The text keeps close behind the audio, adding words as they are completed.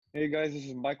Hey guys, this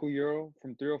is Michael Euro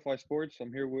from 305 Sports.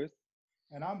 I'm here with.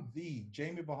 And I'm the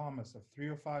Jamie Bahamas of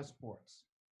 305 Sports.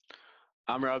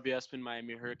 I'm Robbie Espin,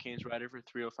 Miami Hurricanes writer for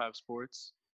 305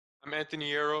 Sports. I'm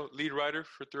Anthony Yarrow, lead writer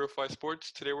for 305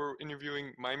 Sports. Today we're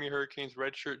interviewing Miami Hurricanes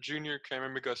redshirt junior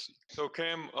Cameron McGusty. So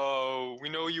Cam, we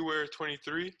know you wear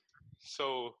 23,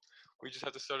 so we just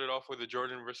have to start it off with the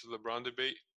Jordan versus LeBron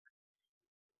debate.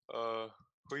 Uh,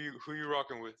 who you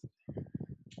rocking with?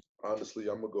 Honestly,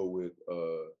 I'm gonna go with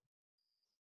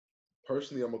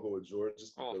personally, I'm gonna go with George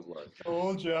just because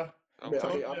Told ya. I mean,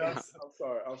 Told I'm ya.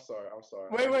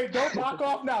 sorry. Wait, don't back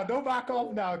off now. Don't back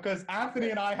off now, because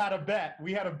Anthony and I had a bet.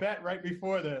 We had a bet right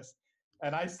before this.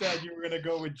 And I said you were going to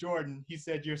go with Jordan. He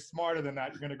said you're smarter than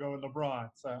that. You're going to go with LeBron.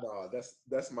 So. No,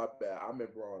 that's my bad. I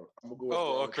meant Braun. I'm gonna go with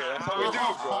Oh, Braun. okay, that's how we do,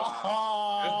 bro.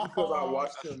 That's because I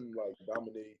watched him like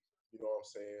dominate. You know what I'm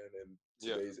saying?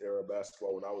 In today's era of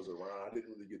basketball, when I was around, I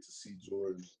didn't really get to see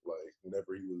Jordan like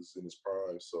whenever he was in his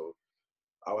prime. So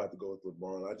I would have to go with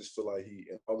LeBron. I just feel like he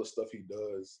and all the stuff he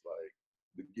does,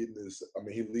 like getting this. I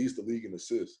mean, he leads the league in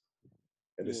assists,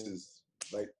 and this is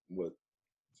like what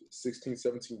 16,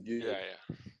 17 years.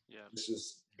 Yeah. It's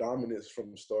just dominance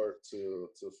from start to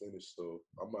finish. So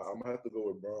I'm gonna have to go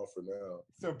with Brown for now.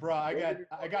 So, bro, I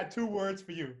got 2 words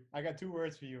for you. I got 2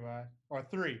 words for you, or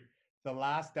 3. The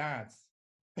Last Dance.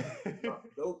 Don't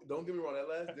get me wrong. That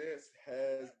Last Dance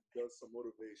has done some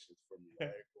motivations for me. I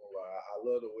ain't gonna lie. I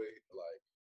love the way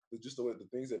just the way the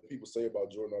things that people say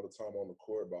about Jordan all the time on the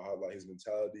court about how like his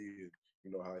mentality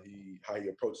and how he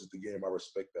approaches the game. I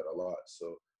respect that a lot.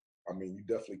 So I mean, you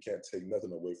definitely can't take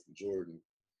nothing away from Jordan.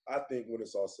 I think when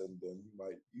it's all said and done,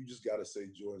 you just got to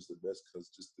say Jordan's the best because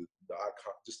just the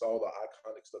icon, just all the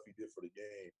iconic stuff he did for the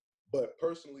game. But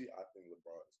personally, I think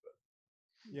LeBron is better.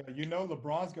 Yeah,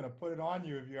 LeBron's gonna put it on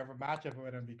you if you ever match up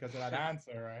with him because of that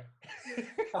answer, right?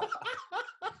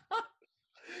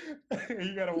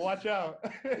 You gotta watch out.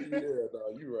 Yeah,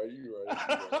 no, you're right.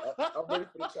 I'm ready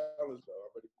for the challenge, though.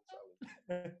 I'm ready for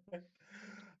the challenge.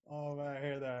 Oh man, I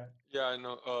hear that. Yeah, I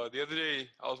know. The other day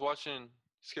I was watching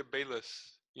Skip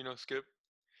Bayless. You know Skip?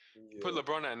 Yeah. Put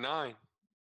LeBron at 9.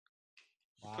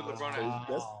 Wow. Put LeBron at.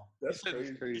 That's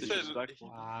He crazy. said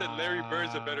Larry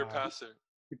Bird's a better passer.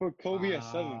 He put Kobe at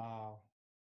 7.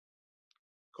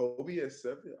 Kobe at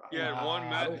 7. He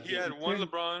had He had one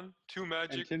LeBron, 2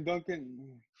 Magic, and Tim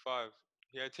Duncan 5.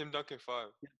 He had Tim Duncan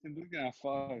 5. Yeah, Tim Duncan at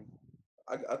 5.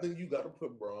 I think you got to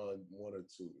put Braun 1 or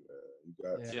 2. You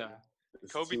got yeah.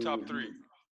 Kobe top 3.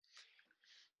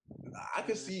 I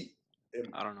can see.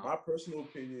 I don't know. My personal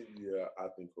opinion, yeah, I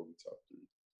think Kobe top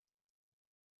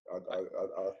 3.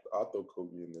 I'll throw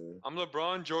Kobe in there. I'm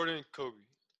LeBron, Jordan, Kobe.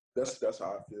 That's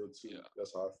how I feel too. Yeah.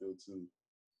 That's how I feel too.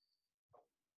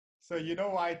 So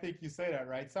why I think you say that,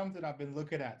 right? Something I've been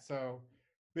looking at. So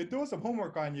been doing some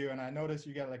homework on you, and I noticed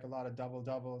you get like a lot of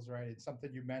doubles, right? It's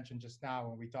something you mentioned just now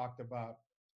when we talked about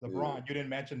LeBron. Yeah. You didn't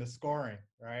mention the scoring,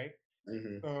 right?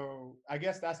 Mm-hmm. So I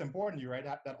guess that's important to you, right?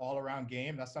 That all-around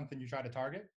game. That's something you try to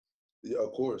target. Yeah,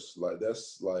 of course. Like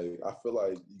that's like I feel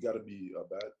like you got to be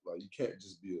you can't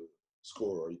just be a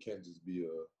scorer. You can't just be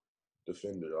a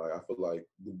defender. Like I feel like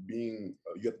you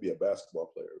have to be a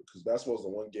basketball player because basketball is the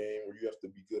one game where you have to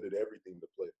be good at everything to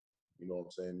play. You know what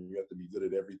I'm saying? You have to be good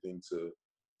at everything to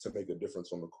make a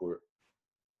difference on the court.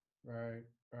 Right.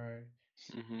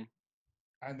 Mm-hmm.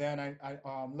 And then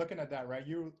I looking at that, right?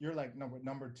 You're like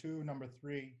number 2, number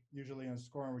 3 usually in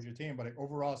scoring with your team, but like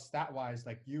overall stat wise,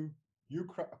 like you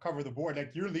cover the board,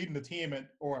 like you're leading the team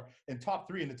or in top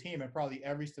 3 in the team in probably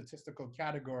every statistical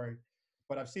category.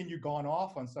 But I've seen you gone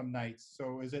off on some nights.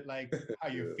 So is it like how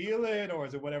you feel it, or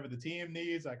is it whatever the team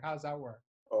needs? Like how does that work?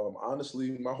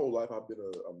 Honestly, my whole life I've been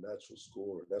a natural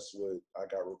scorer. That's what I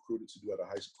got recruited to do out of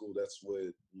high school. That's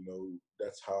what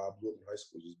that's how I blew up in high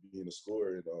school, just being a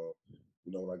scorer.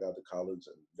 And when I got to college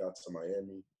and got to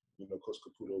Miami, Coach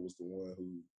Caputo was the one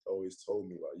who always told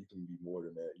me like you can be more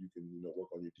than that. You can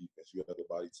work on your defense. You have the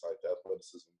body type, the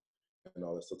athleticism, and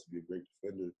all that stuff to be a great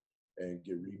defender and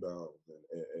get rebounds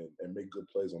and make good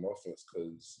plays on offense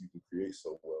because you can create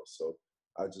so well. So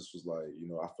I just was like,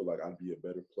 I feel like I'd be a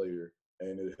better player.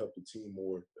 And it helped the team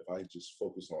more if I just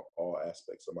focus on all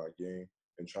aspects of my game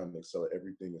and trying to excel at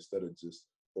everything instead of just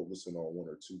focusing on 1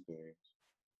 or 2 things.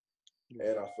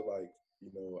 And I feel like,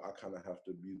 I kind of have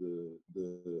to be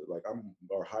like I'm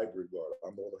our hybrid guard.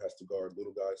 I'm the one who has to guard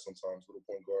little guys, sometimes little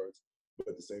point guards. But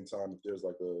at the same time, if there's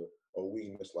like a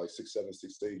wing that's like 6'7",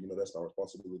 6'8", that's my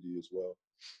responsibility as well.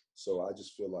 So I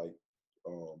just feel like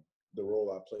the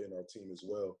role I play in our team as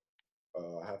well,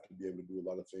 I have to be able to do a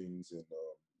lot of things and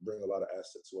bring a lot of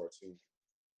assets to our team.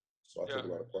 So I take a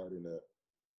lot of pride in that.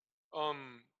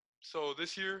 So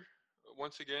this year,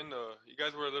 once again, you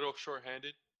guys were a little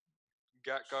short-handed.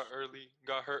 Got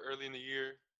hurt early in the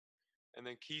year, and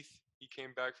then Keith, he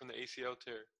came back from the ACL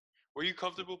tear. Were you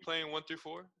comfortable playing 1 through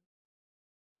 4?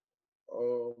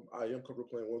 I am comfortable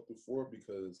playing 1 through 4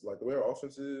 because, like, the way our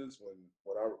offense is,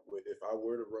 if I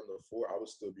were to run the 4, I would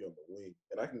still be on the wing,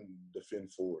 and I can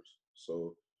defend 4s.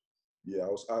 So yeah,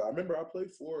 I remember I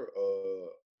played 4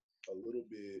 a little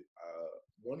bit.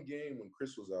 One game when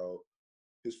Chris was out,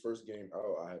 his first game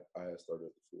out, I had started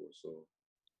at the 4. So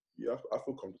yeah, I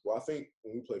feel comfortable. I think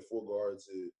when we play 4 guards,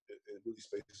 it really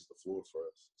spaces the floor for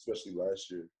us, especially last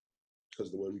year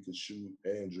because the way we could shoot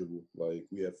and dribble. Like,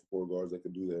 we had 4 guards that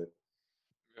could do that.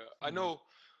 Yeah, I know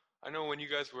when you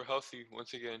guys were healthy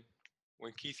once again,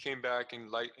 when Keith came back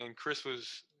and Chris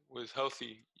was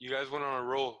healthy, you guys went on a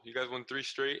roll. You guys won 3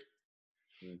 straight.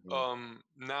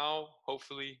 Now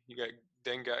hopefully you got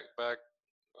back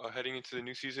heading into the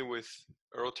new season with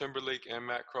Earl Timberlake and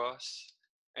Matt Cross,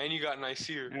 and you got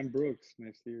Nasir. And Brooks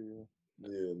next year, yeah.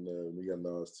 Yeah, and we got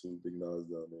Nas too, big Nas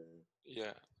down there.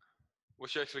 Yeah.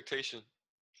 What's your expectation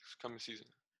this coming season?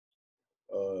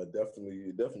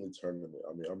 Definitely tournament.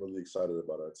 I mean, I'm really excited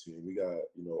about our team. We got,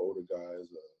 older guys.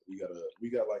 We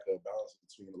got like a balance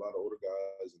between a lot of older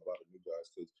guys and a lot of new guys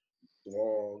because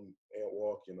Long, Ant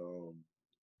Walk, and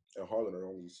Harlan are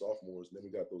only sophomores. And then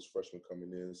we got those freshmen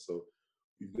coming in. So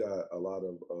we've got a lot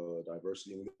of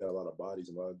diversity, and we got a lot of bodies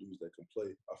and a lot of dudes that can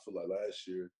play. I feel like last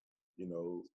year,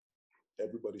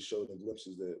 everybody showed in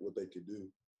glimpses that what they could do,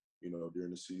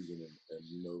 during the season. And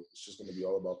it's just going to be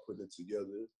all about putting it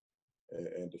together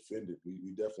and defend it.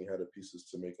 We definitely had the pieces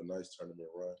to make a nice tournament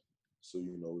run. So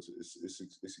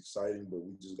it's exciting, but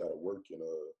we just got to work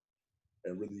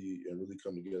and really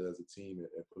come together as a team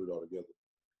and put it all together.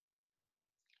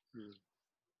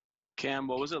 Cam,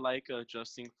 what was it like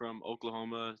adjusting from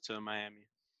Oklahoma to Miami?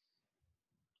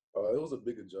 It was a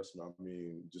big adjustment. I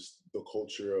mean, just the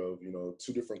culture of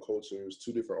 2 different cultures,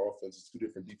 2 different offenses, 2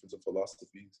 different defensive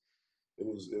philosophies.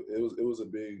 It was a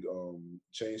big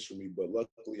change for me, but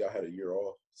luckily I had a year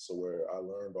off, so where I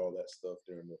learned all that stuff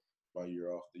during my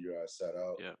year off, the year I sat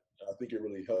out. Yeah. I think it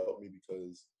really helped me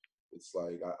because it's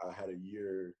like I had a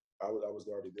year. I was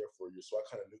already there for a year, so I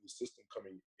kind of knew the system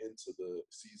coming into the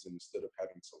season instead of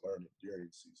having to learn it during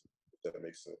the season. If that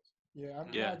makes sense. Yeah,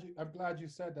 Yeah. I'm glad you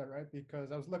said that, right?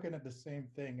 Because I was looking at the same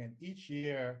thing, and each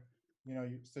year,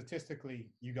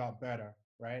 statistically you got better,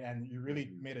 right? And you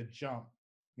really made a jump.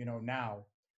 Now,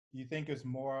 do you think it's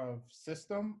more of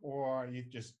system, or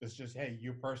it's just hey,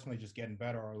 you personally just getting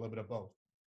better, or a little bit of both?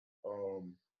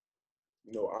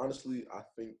 Honestly, I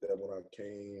think that when I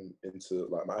came into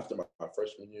after my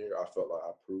freshman year, I felt like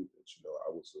I proved that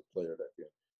I was a player that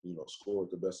can score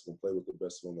with the best of them, play with the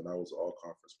best of them, and I was an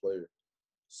all-conference player.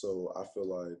 So I feel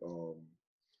like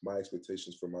my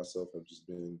expectations for myself have just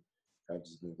been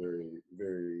very,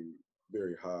 very,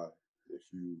 very high. If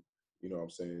you know what I'm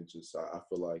saying, just I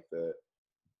feel like that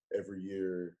every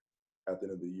year, at the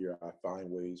end of the year, I find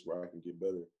ways where I can get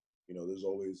better. There's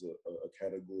always a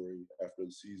category after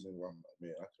the season where I'm like,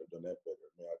 man, I could have done that better.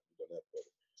 Man, I could have done that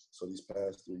better. So these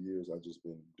past 3 years, I've just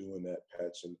been doing that,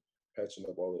 patching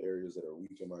up all the areas that are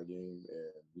weak in my game,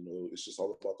 and it's just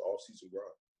all about the off-season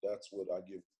grind. That's what I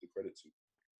give the credit to.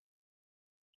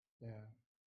 Yeah.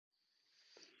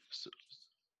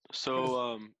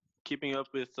 So keeping up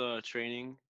with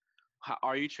training,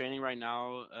 are you training right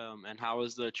now? And how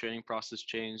has the training process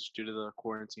changed due to the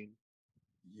quarantine?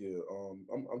 Yeah,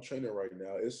 I'm training right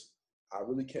now. I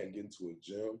really can't get into a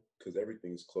gym because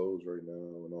everything's closed right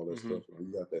now and all that stuff. And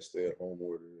we got that stay-at-home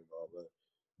order and all that.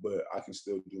 But I can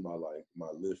still do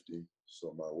my lifting,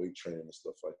 so my weight training and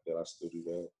stuff like that. I still do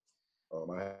that.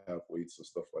 I have weights and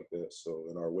stuff like that. So,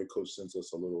 and our weight coach sends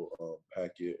us a little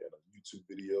packet and YouTube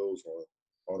videos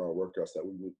on our workouts that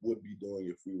we would be doing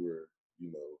if we were,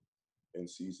 in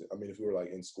season. I mean, if we were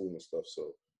like in school and stuff.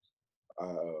 So,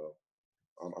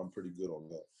 I'm pretty good on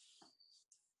that.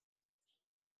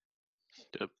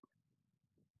 Yep.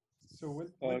 So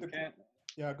with Cam,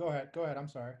 yeah, go ahead. I'm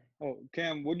sorry.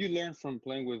 Cam, what did you learn from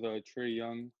playing with Trae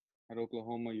Young at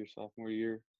Oklahoma your sophomore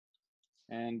year?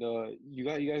 And you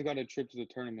guys got a trip to the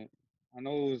tournament. I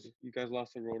know you guys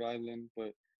lost to Rhode Island,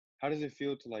 but how does it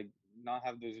feel to not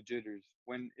have those jitters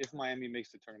if Miami makes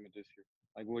the tournament this year?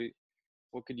 Like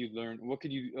what could you learn? What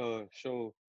could you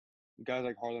show guys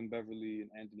like Harlan Beverly and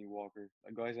Anthony Walker,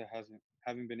 like guys that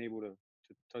haven't been able to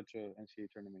touch a NCAA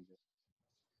tournament yet?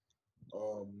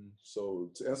 So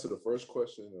to answer the first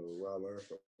question of what I learned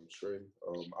from Trae,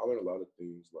 I learned a lot of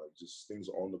things, like just things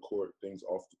on the court, things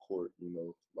off the court,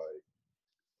 like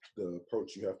the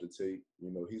approach you have to take.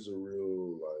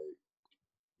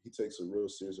 He takes a real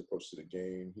serious approach to the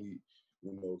game.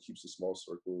 keeps a small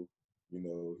circle.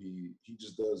 He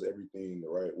just does everything the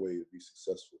right way to be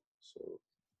successful. So,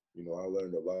 I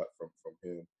learned a lot from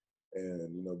him.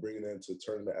 And, bringing that into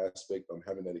tournament aspect,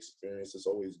 having that experience, it's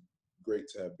always great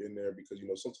to have been there because,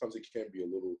 sometimes it can be a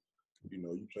little,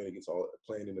 you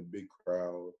playing in a big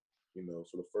crowd,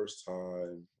 for the first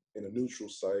time in a neutral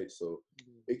site. So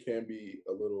it can be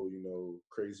a little,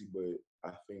 crazy, but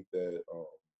I think that,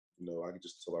 I can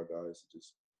just tell our guys to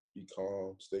just be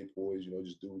calm, stay poised,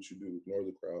 just do what you do, ignore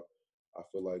the crowd. I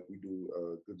feel like we do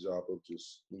a good job of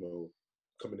just,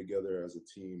 coming together as a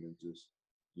team and just,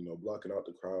 blocking out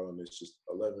the crowd. And it's just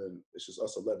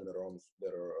us 11 that are on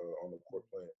the court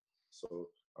playing. So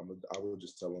I would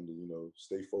just tell them to,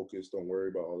 stay focused, don't worry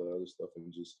about all the other stuff,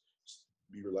 and just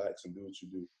be relaxed and do what you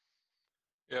do.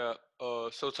 Yeah.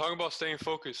 So talking about staying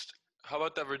focused, how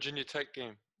about that Virginia Tech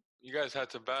game? You guys had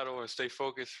to battle and stay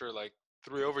focused for like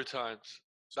 3 overtimes.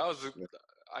 That was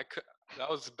that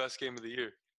was the best game of the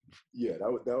year. Yeah,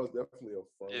 that was definitely a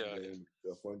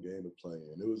fun game to play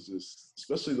in. It was just,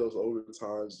 especially those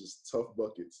overtimes, just tough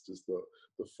buckets, just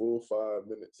the full 5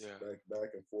 minutes,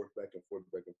 back and forth, back and forth,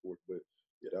 back and forth. But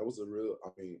yeah, that was a real. I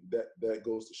mean, that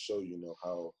goes to show,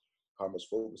 how much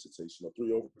focus it takes. 3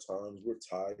 overtimes, we're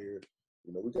tired.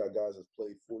 We got guys that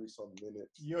played 40-something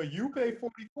minutes. Yo, you played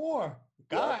 44,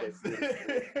 guys.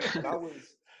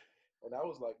 And that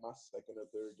was like my second or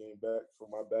third game back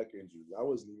from my back injury. I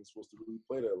wasn't even supposed to really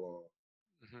play that long.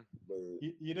 Mm-hmm. But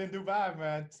you didn't do bad,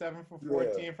 man. 7 for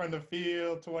 14 from the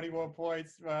field, 21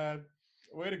 points, man.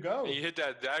 Way to go. And you hit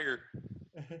that dagger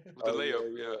with the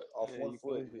layup. Yeah. Off 1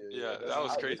 foot. Yeah, that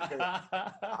was crazy.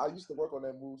 I used to work on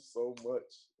that move so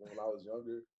much when I was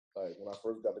younger. Like when I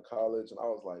first got to college, and I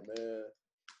was like, man,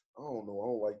 I don't know. I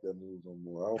don't like that move no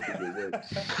more. I don't think it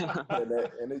works.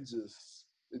 and it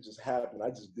just happened. I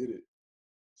just did it.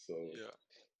 So yeah.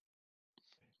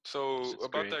 So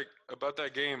about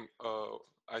that game,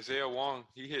 Isaiah Wong,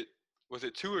 he hit, was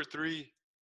it 2 or 3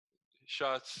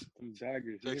 shots? Some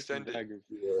daggers. Extended. Daggers.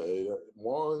 Yeah,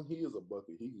 Wong, he is a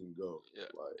bucket. He can go. Yeah.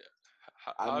 Like,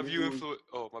 how have you influenced?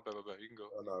 Oh, my bad. You can go.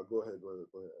 No, go ahead.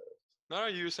 No,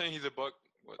 you were saying he's a buck.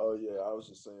 What? Oh yeah, I was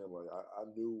just saying, like, I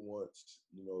knew once,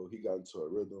 he got into a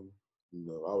rhythm.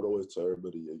 I would always tell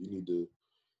everybody, yeah, you need to,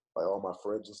 like, all my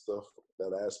friends and stuff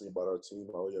that asked me about our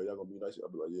team. Oh yeah, y'all gonna be nice? I'll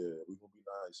be like, yeah, we gonna be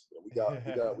nice. But we got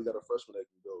a freshman that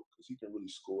can go because he can really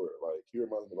score. Like, he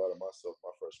reminds me a lot of myself,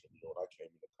 my freshman year when I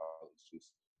came into college.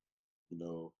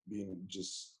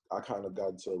 Just, I kind of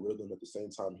got into a rhythm at the same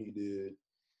time he did.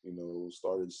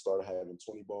 Started having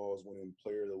 20 balls, winning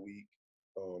Player of the Week,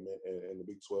 in the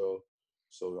Big 12.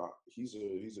 So he's a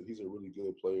really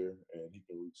good player, and he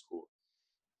can really score.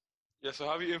 Yeah. So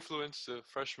how have you influenced the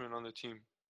freshmen on the team?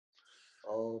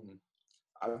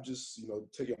 I've just,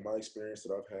 taken my experience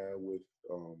that I've had with,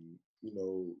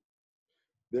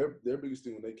 their biggest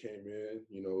thing when they came in,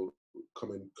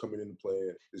 coming into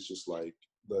play, it's just like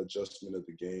the adjustment of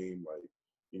the game. Like,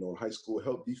 in high school,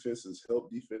 help defense is help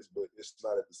defense, but it's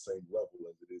not at the same level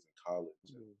as it is in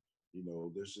college. And,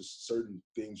 there's just certain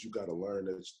things you got to learn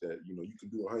that you can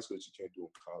do in high school that you can't do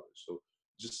in college. So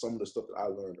just some of the stuff that I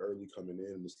learned early coming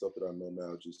in and the stuff that I know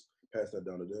now, just pass that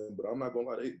down to them. But I'm not gonna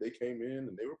lie, they came in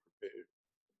and they were prepared.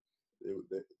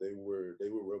 They were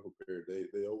well prepared.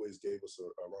 They always gave us a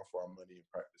run for our money in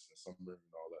practice and summer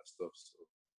and all that stuff. So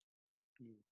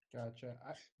Gotcha.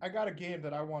 I got a game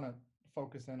that I want to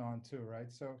focus in on too,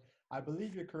 right? So I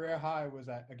believe your career high was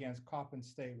against Coppin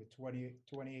State with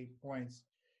 28 points.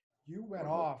 You went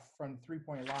off from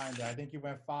 3-point line there. I think you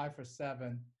went 5 for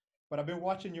 7. But I've been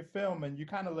watching your film, and you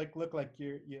kind of look like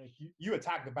you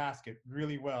attack the basket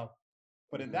really well.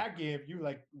 But in that game, you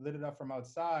lit it up from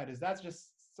outside. Is that just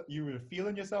you were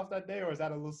feeling yourself that day, or is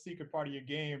that a little secret part of your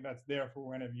game that's there for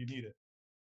whenever you need it?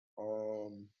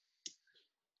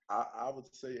 I would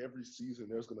say every season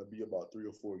there's gonna be about 3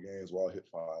 or 4 games where I'll hit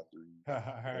 5 threes.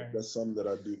 Right. That's something that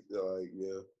I do.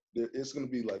 It's gonna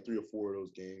be like 3 or 4 of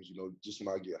those games, just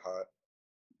when I get hot.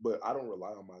 But I don't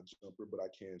rely on my jumper, but I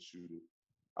can shoot it.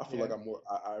 I feel like I more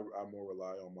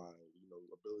rely on my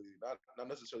ability, not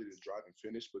necessarily to drive and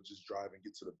finish, but just drive and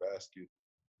get to the basket,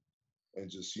 and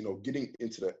just getting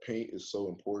into that paint is so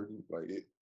important. Like,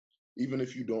 even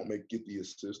if you don't get the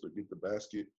assist or get the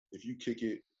basket, if you kick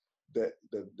it, that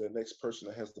the next person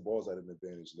that has the ball is at an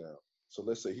advantage now. So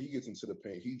let's say he gets into the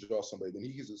paint, he draws somebody, then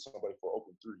he gives it to somebody for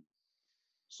open 3.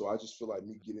 So I just feel like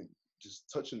me just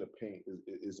touching the paint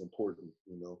is important.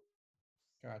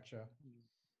 Gotcha.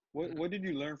 What did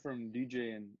you learn from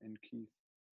DJ and Keith,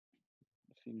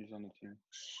 the seniors on the team?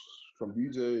 From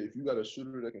DJ, if you got a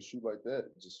shooter that can shoot like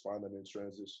that, just find them in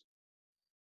transition.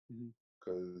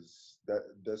 Because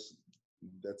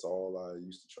that's all I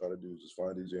used to try to do is just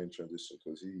find DJ in transition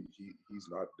because he's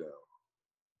knocked down.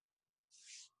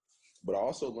 But I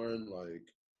also learned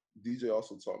like DJ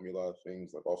also taught me a lot of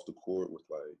things like off the court with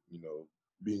like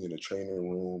being in the training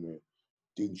room and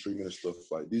getting treatment and stuff.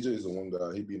 Like DJ is the one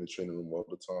guy, he'd be in the training room all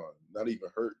the time, not even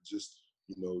hurt, just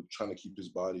trying to keep his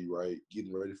body right,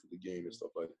 getting ready for the game and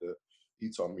stuff like that. He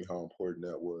taught me how important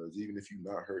that was. Even if you're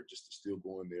not hurt, just to still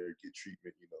go in there, get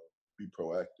treatment, be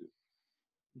proactive.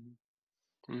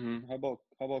 Mm-hmm. How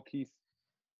about Keith?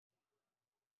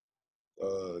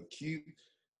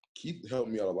 Keith helped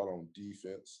me out a lot on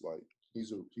defense. Like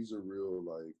he's a real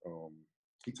like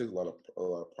he takes a lot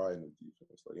of pride in the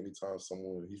defense. Like anytime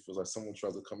he feels like someone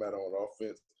tries to come at him on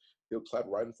offense, he'll clap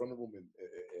right in front of him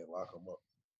and lock him up.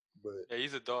 But yeah,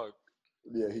 he's a dog.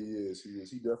 Yeah, he is.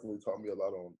 He definitely taught me a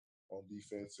lot on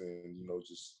defense and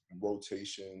just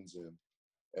rotations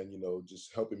and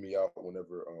just helping me out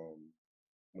whenever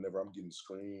I'm getting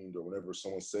screened or whenever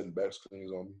someone's setting back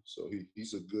screens on me. So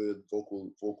he's a good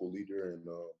vocal leader and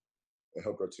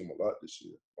helped our team a lot this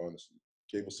year. Honestly,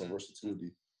 gave us some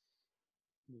versatility.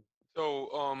 So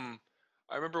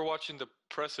I remember watching the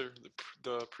presser,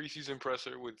 the preseason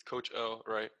presser with Coach L,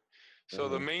 right? So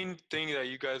the main thing that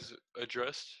you guys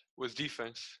addressed was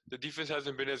defense. The defense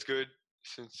hasn't been as good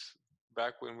since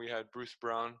back when we had Bruce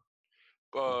Brown.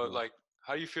 But like,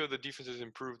 how do you feel the defense has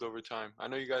improved over time? I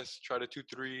know you guys tried a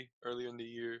 2-3 earlier in the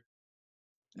year.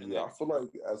 I feel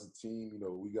like as a team,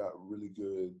 we got really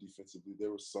good defensively.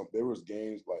 There was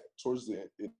games like towards the end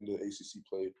of the ACC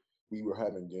play, we were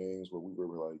having games where we were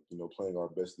like, playing our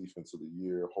best defense of the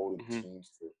year, holding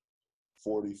teams to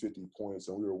 40, 50 points,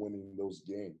 and we were winning those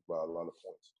games by a lot of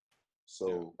points.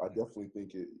 So I definitely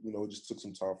think it just took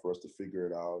some time for us to figure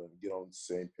it out and get on the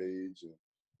same page. And,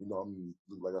 I'm,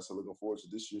 like I said, looking forward to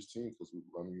this year's team because,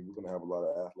 we're going to have a lot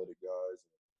of athletic guys.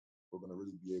 And we're going to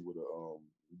really be able to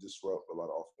disrupt a lot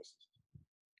of offenses.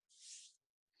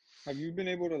 Have you been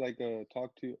able to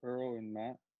talk to Earl and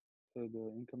Matt,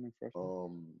 the incoming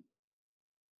freshmen?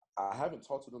 I haven't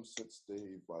talked to them since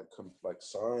they've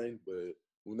signed, but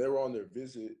when they were on their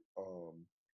visit,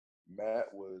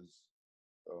 Matt was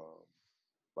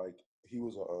he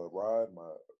was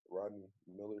Rodney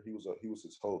Miller. He was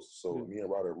his host. So me and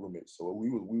Rod are roommates. So we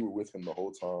were with him the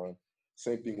whole time.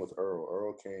 Same thing with Earl.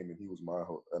 Earl came and he was my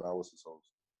host, and I was his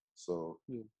host. So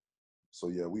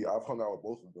I've hung out with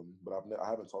both of them, but I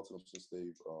haven't talked to them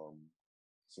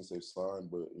since they've signed.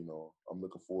 But I'm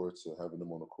looking forward to having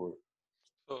them on the court.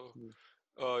 So,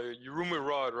 you room with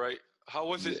Rod, right? How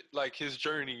was it like his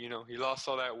journey? He lost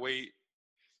all that weight.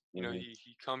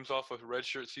 He comes off a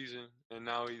redshirt season, and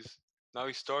now he's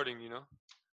starting.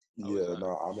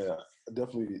 I'm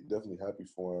definitely happy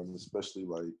for him, especially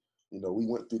we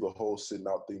went through the whole sitting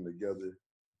out thing together.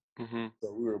 So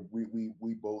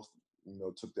we both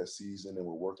took that season and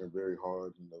we're working very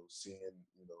hard. Seeing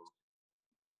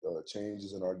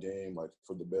changes in our game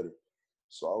for the better.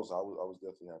 So I was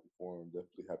definitely happy for him.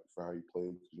 Definitely happy for how he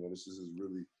played. This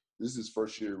is his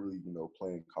first year really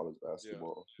playing college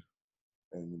basketball.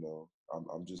 And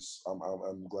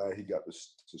I'm glad he got to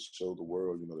show the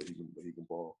world that he can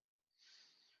ball.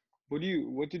 What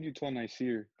did you tell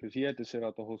Nasir? Because he had to sit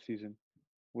out the whole season.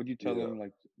 What did you tell him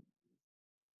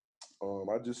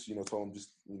I just told him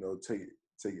just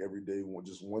take every day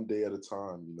just one day at a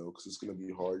time. Because it's gonna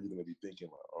be hard. You're gonna be thinking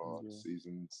the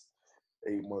season's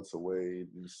 8 months away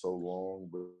and it's so long,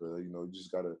 but you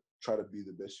just gotta try to be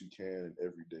the best you can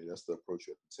every day. That's the approach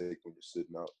you have to take when you're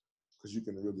sitting out. Because you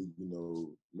can really,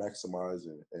 maximize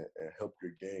and help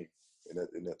your game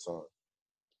in that time.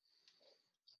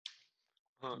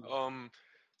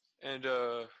 And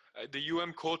the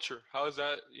UM culture, how is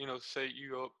that, set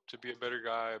you up to be a better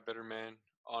guy, a better man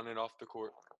on and off the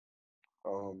court?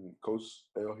 Coach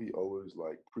L, he always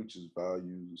preaches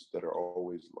values that are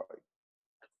always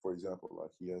for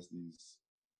example, he has these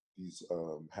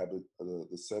habits,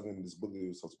 this book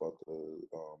he talks about the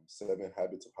 7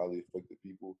 habits of highly effective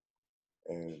people.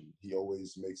 And he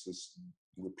always makes us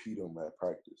repeat them at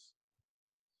practice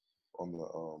on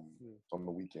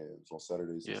the weekends, on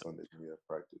Saturdays and Sundays when we have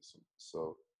practice.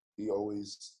 So he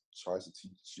always tries to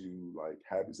teach you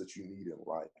habits that you need in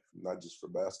life, not just for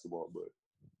basketball, but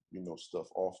stuff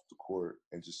off the court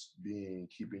and just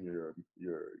keeping your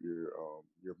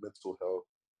mental health,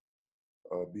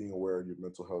 being aware of your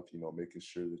mental health. Making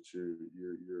sure that you're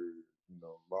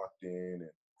locked in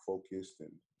and focused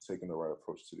and taking the right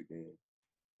approach to the game.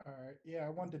 All right. Yeah, I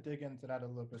wanted to dig into that a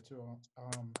little bit too.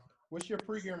 What's your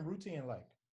pregame routine like?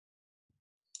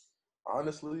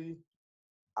 Honestly,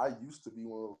 I used to be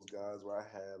one of those guys where I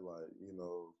had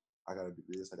I gotta do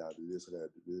this, I gotta do this, I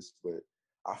gotta do this. But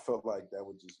I felt like that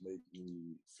would just make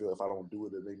me feel, if I don't do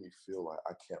it, it made me feel like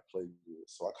I can't play good.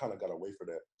 So I kind of got away from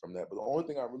that. But the only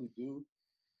thing I really do,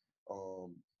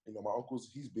 my uncle's,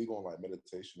 he's big on like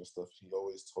meditation and stuff. He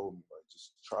always told me like,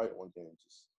 just try it one game.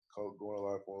 Just go in the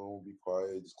locker room, be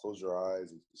quiet, just close your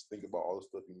eyes and just think about all the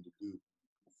stuff you need to do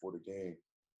before the game.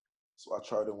 So I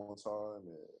tried it one time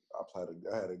and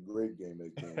I had a great game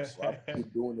that game. So I've been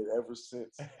doing it ever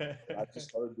since. And I just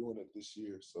started doing it this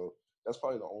year. So that's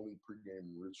probably the only pregame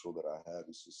ritual that I have.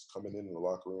 Is just coming in the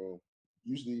locker room.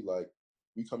 Usually, like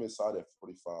we come inside at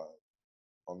 45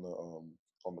 on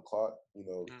the clock,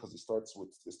 because it starts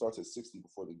at 60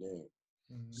 before the game.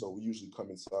 Mhm. So we usually come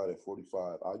inside at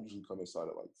 45. I usually come inside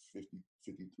at like 50,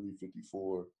 53,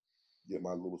 54, get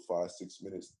my little 5-6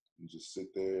 minutes and just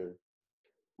sit there.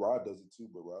 Rod does it too,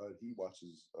 but Rod, he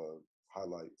watches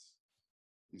highlights.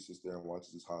 He sits there and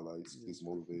watches his highlights, gets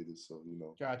motivated. So,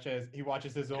 Gotcha. He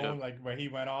watches his own, like where he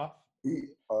went off. he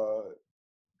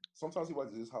sometimes he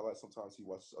watches his highlights, sometimes he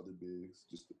watches other bigs,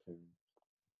 just depends.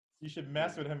 You should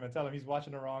mess with him and tell him he's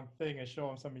watching the wrong thing and show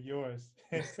him some of yours.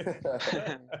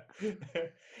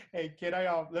 Hey, kid,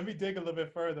 let me dig a little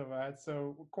bit further, man.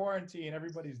 So quarantine,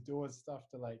 everybody's doing stuff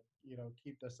to like,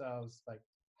 keep themselves like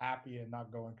happy and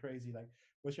not going crazy. Like,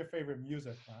 what's your favorite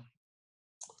music, man?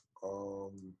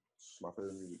 My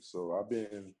favorite music. So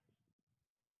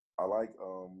I like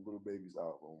Little Baby's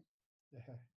album.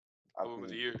 Yeah. Album of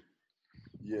the year.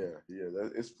 Yeah.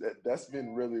 That's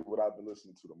been really what I've been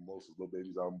listening to the most, is Lil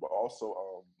Baby's album, but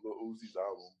also Lil Uzi's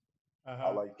album. Uh-huh.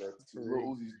 I like that too.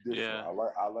 Lil Uzi's different. Yeah. I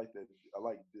like that. I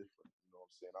like different. You know what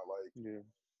I'm saying? I like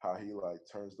how he like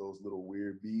turns those little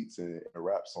weird beats and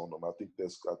raps on them. I think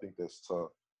that's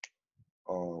tough.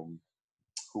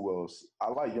 Who else? I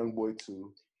like Young Boy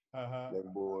too.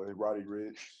 Young Boy, Roddy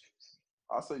Ricch.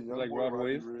 I say Young Like Boy, Rod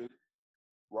Roddy Wave? Ricch.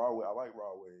 Rod Wave. I like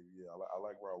Rod Wave. Yeah, I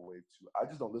like Rod Wave too. I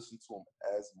just don't listen to him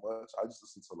as much. I just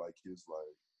listen to like his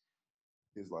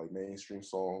mainstream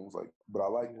songs. But I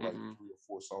like like 3 or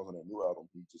 4 songs on that new album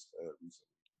he just had recently.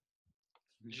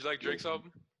 Did you like Drake's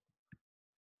album?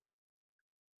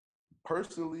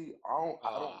 Personally, I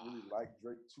don't really like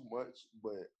Drake too much,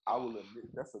 but I will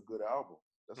admit that's a good album.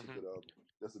 That's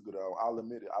a good album. I'll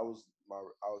admit it. I was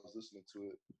listening to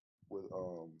it with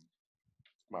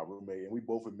my roommate, and we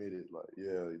both admitted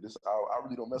I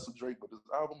really don't mess with Drake, but this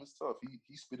album is tough.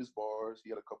 He spit his bars. He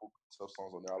had a couple tough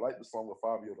songs on there. I like the song with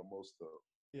Fabio the most though.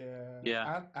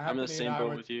 Yeah, I'm in the same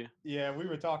boat with you. Yeah, we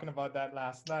were talking about that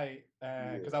last night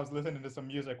because I was listening to some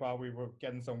music while we were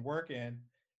getting some work in.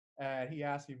 And he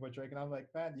asked me about Drake, and I'm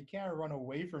like, man, you can't run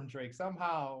away from Drake.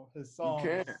 Somehow his songs,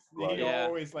 he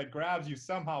always like grabs you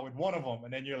somehow with one of them,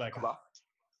 and then you're like,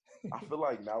 I feel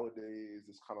like nowadays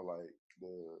it's kind of like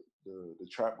the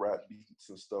trap rap beats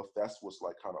and stuff. That's what's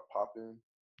like kind of popping.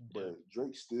 But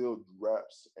Drake still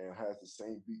raps and has the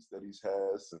same beats that he's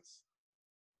had since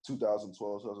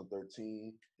 2012,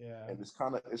 2013. Yeah. And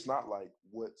it's not like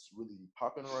what's really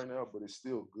popping right now, but it's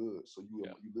still good. So you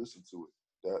listen to it.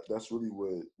 That's really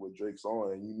what Drake's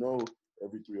on. And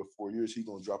every 3 or 4 years he's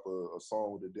gonna drop a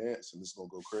song with a dance and it's gonna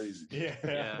go crazy.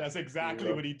 Yeah. That's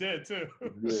exactly what he did too.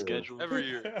 Schedule every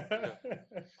year.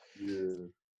 Yeah.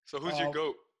 So who's your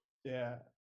GOAT? Yeah.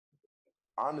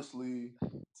 Honestly,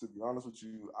 to be honest with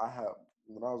you,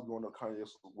 when I was growing up, Kanye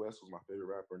West was my favorite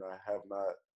rapper, and I have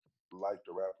not liked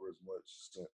the rapper as much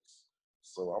since.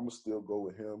 So I'm gonna still go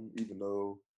with him, even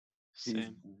though he's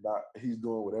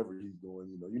doing whatever he's doing.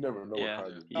 You never know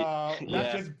what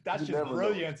Kanye. That's just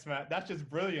brilliance, man. That's just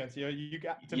brilliance. You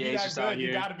got to be that good.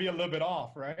 You got to be a little bit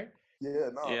off, right?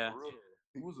 Yeah, for real.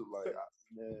 He was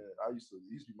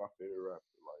he used to be my favorite rapper.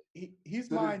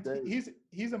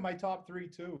 He's in my top 3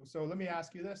 too. So let me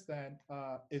ask you this then: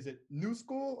 is it new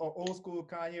school or old school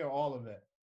Kanye, or all of it?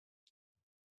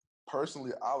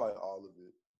 Personally, I like all of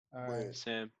it.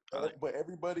 Same. But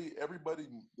everybody,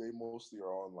 they mostly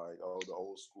are on like, the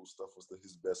old school stuff was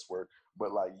his best work.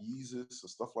 But like Yeezus and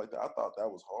stuff like that, I thought that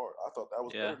was hard. I thought that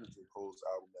was better than J. Cole's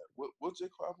album. What J.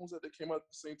 Cole album was that came out at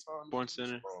the same time? Born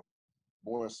Sinner.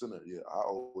 Born Sinner. Yeah, I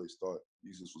always thought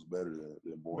Yeezus was better than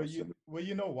Born Sinner. Well,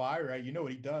 you know why, right? You know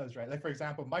what he does, right? Like for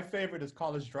example, my favorite is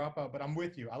College Dropout, but I'm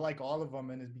with you. I like all of them,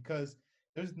 and it's because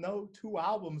there's no 2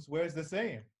 albums where it's the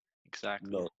same.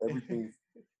 Exactly. No, everything.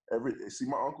 See,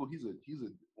 my uncle, he's a DJ.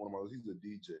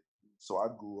 So I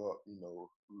grew up,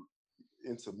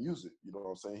 into music. You know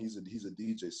what I'm saying? He's a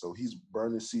DJ. So he's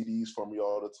burning CDs for me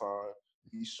all the time.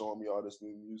 He's showing me all this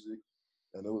new music,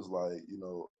 and it was like,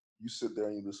 you sit there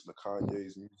and you listen to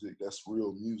Kanye's music. That's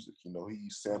real music. He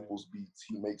samples beats.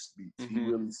 He makes beats. Mm-hmm.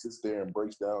 He really sits there and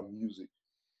breaks down music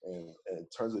and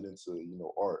turns it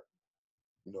into art.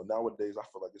 Nowadays I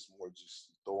feel like it's more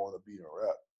just throw on a beat and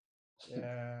rap.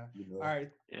 Yeah. You know? All right.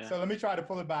 Yeah. So let me try to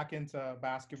pull it back into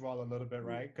basketball a little bit,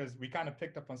 Yeah. right? Because we kind of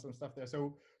picked up on some stuff there.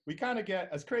 So we kind of get,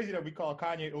 it's crazy that we call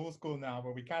Kanye old school now,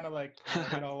 but we kind of like,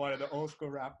 one of the old school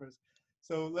rappers.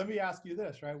 So let me ask you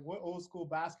this, right? What old school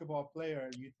basketball player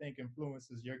you think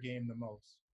influences your game the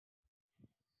most?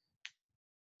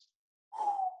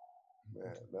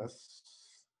 Man,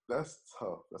 that's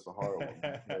tough. That's a hard one.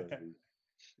 Because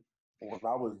when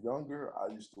I was younger,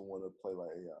 I used to want to play like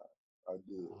AI. I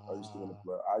did. I used to want to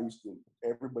play.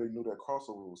 Everybody knew that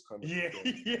crossover was coming. Yeah.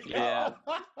 Yeah.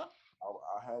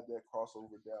 I had that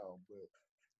crossover down, but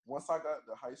once I got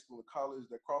to high school and college,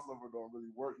 that crossover don't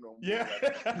really work no more. Yeah.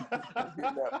 I'm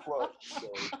getting that plug.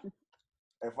 So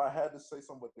if I had to say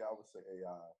somebody, I would say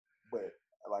AI. But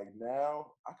like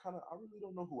now, I really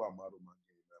don't know who I model my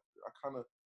game after.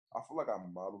 I feel like I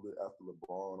modeled it after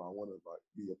LeBron. I want to like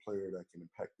be a player that can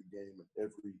impact the game in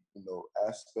every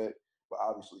aspect. But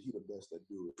obviously, he's the best that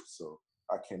do it, so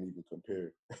I can't even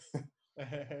compare.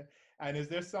 And is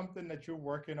there something that you're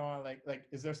working on? Like,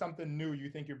 is there something new you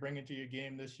think you're bringing to your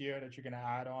game this year that you're going to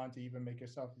add on to even make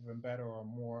yourself even better or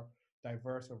more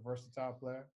diverse or versatile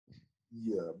player?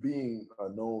 Yeah, being a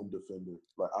known defender.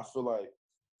 Like, I feel like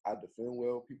I defend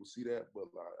well. People see that, but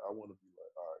like, I want to be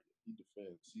like, all right, he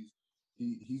defends.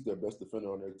 He's their best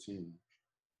defender on their team.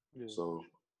 Yeah. So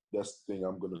that's the thing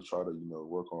I'm gonna try to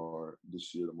work on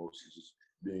this year the most is just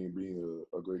being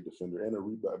a great defender and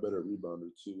a better rebounder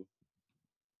too.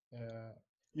 Yeah.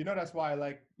 That's why I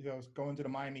like, going to the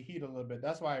Miami Heat a little bit.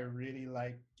 That's why I really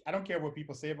like, I don't care what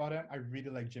people say about him. I really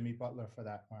like Jimmy Butler for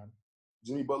that one.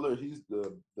 Jimmy Butler, he's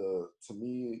to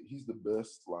me, he's the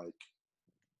best,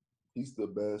 he's the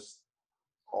best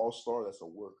all-star that's a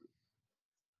worker.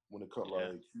 When it comes,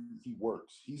 like, he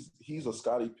works. He's a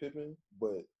Scottie Pippen,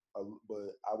 but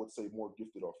I would say more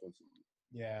gifted offensively.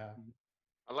 Yeah.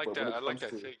 I like But that. when it I like that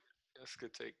comes to- take. That's a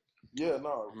good take. Yeah,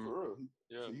 no, Mhm. for real.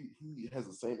 Yeah. He has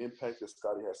the same impact that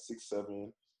Scottie has.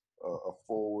 6'7", a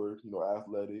forward,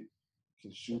 athletic,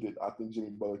 can shoot it. I think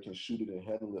Jimmy Butler can shoot it and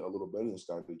handle it a little better than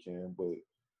Scottie can, but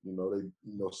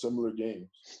similar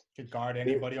games. Could guard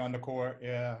anybody on the court.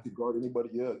 Yeah. Can guard anybody.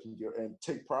 Yeah, can get and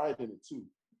take pride in it too.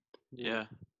 Yeah.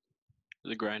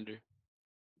 The grinder.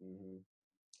 Mm-hmm.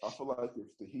 I feel like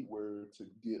if the Heat were to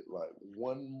get like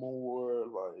one more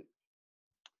like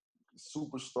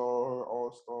superstar,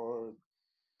 all-star,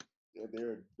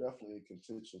 they're definitely in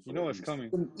contention for It's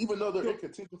coming. even though they're in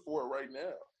contention for it right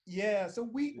now. Yeah, so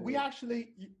we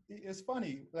actually, it's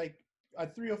funny, like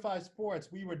at 305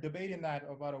 Sports, we were debating that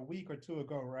about a week or two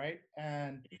ago, right?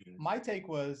 And my take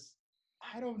was,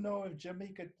 I don't know if Jimmy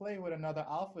could play with another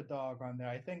alpha dog on there.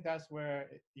 I think that's where,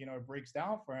 it breaks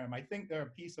down for him. I think they're a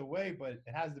piece away, but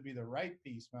it has to be the right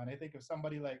piece, man. I think if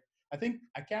somebody like, I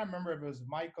can't remember if it was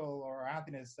Michael or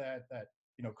Anthony that said that,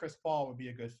 Chris Paul would be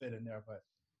a good fit in there, but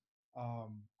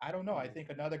I don't know. I think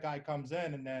another guy comes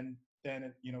in and then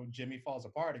Jimmy falls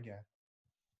apart again.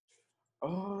 I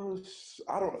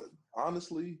don't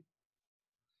honestly.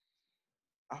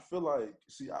 I feel like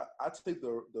I take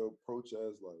the approach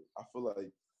as like I feel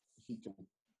like he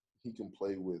can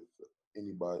play with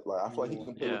anybody. Like I feel like he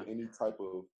can play with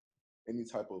any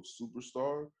type of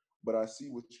superstar. But I see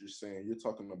what you're saying. You're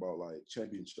talking about like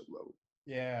championship level.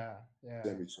 Yeah.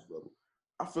 Championship level.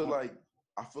 I feel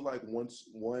like once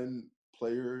one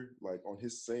player like on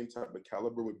his same type of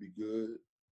caliber would be good,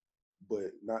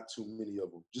 but not too many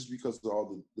of them, just because of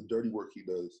all the dirty work he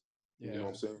does. Yeah. You know what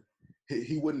I'm saying?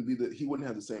 He wouldn't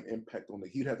have the same impact on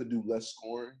it. He'd have to do less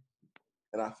scoring,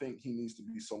 and I think he needs to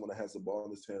be someone that has the ball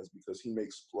in his hands because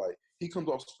he comes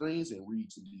off screens and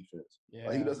reads the defense. Yeah.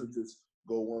 Like he doesn't just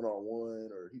go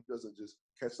one-on-one or he doesn't just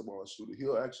catch the ball and shoot it.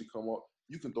 He'll actually come up.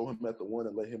 You can throw him at the one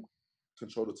and let him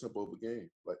control the tempo of the game,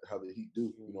 like how the Heat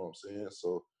do. You know what I'm saying?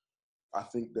 So I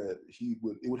think that it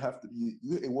would have to be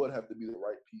the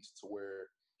right piece to where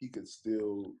he could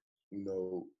still,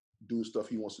 do the stuff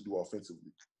he wants to do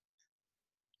offensively.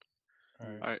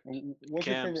 All right. What's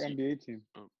your favorite NBA team?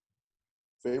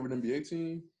 Favorite NBA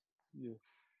team? Yeah.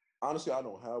 Honestly, I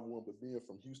don't have one, but being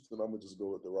from Houston, I'm gonna just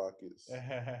go with the Rockets.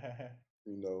 I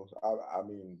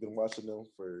mean, been watching them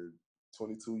for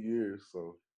 22 years,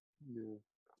 so. Yeah.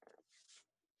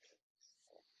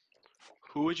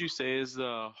 Who would you say is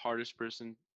the hardest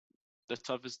person, the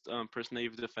toughest person that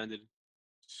you've defended?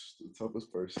 The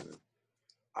toughest person.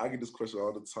 I get this question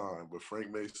all the time, but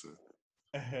Frank Mason.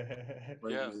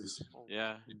 Mason.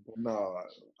 Yeah. Nah,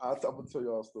 I'm gonna tell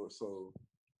y'all a story. So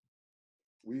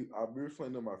we were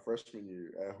playing in my freshman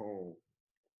year at home,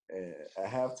 and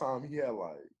at halftime he had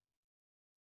like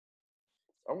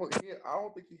I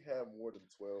don't think he had more than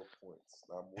 12 points.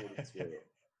 Not more than 12.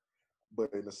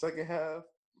 But in the second half,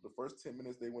 the first 10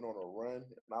 minutes they went on a run,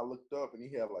 and I looked up and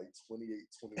he had like 28,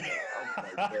 29. I was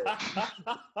like,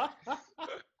 bro.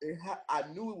 I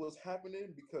knew it was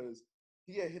happening because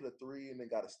he had hit a three and then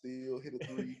got a steal, hit a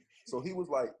three. So he was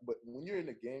like, but when you're in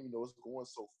the game, it's going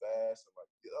so fast, and like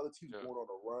the other team's going on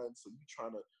a run, so you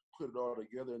trying to put it all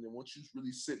together. And then once you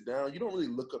really sit down, you don't really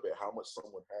look up at how much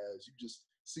someone has. You just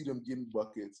see them getting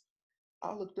buckets.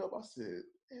 I looked up, I said,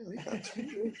 damn, he got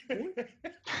 28 points.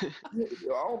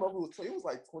 I don't know if it was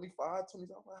like 25, 20.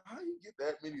 I'm like, how you get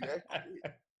that many that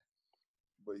quick?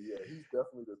 But yeah, he's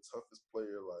definitely the toughest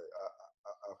player. Like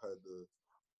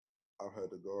I've had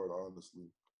to guard,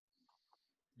 honestly.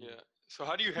 Yeah. So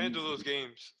how do you handle those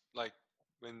games, like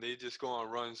when they just go on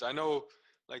runs? I know,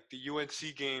 like the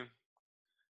UNC game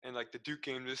and like the Duke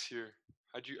game this year.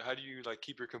 How do you like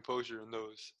keep your composure in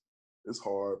those? It's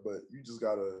hard, but you just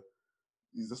gotta.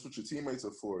 That's what your teammates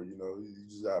are for. You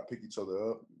just gotta pick each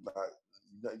other up.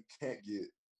 You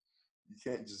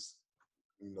can't just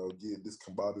get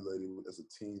discombobulated as a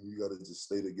team. You gotta just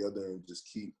stay together and just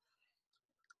keep.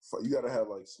 You gotta have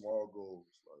like small goals.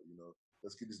 Like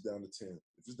let's get this down to 10.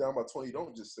 If it's down by 20,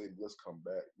 don't just say let's come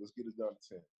back. Let's get it down to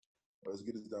 10. Or let's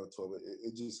get it down to 12.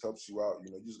 It just helps you out.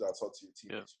 You just gotta talk to your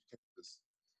teammates. You can't just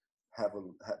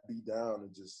be down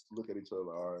and just look at each other.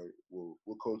 Like, all right,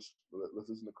 we'll coach. Let's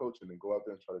listen to coach and then go out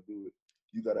there and try to do it.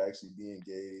 You got to actually be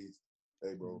engaged.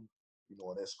 Hey, bro,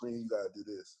 on that screen, you got to do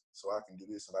this so I can do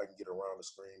this and I can get around the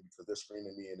screen because they're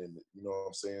screening me and then, you know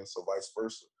what I'm saying? So vice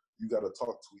versa. You got to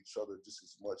talk to each other just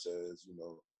as much as,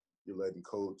 you're letting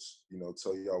coach,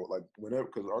 tell y'all like whenever,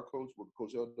 because our coach, what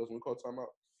Coach L does when we call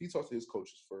timeout, he talks to his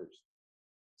coaches first.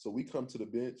 So we come to the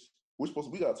bench. We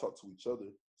got to talk to each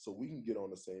other so we can get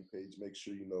on the same page, make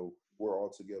sure, we're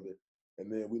all together.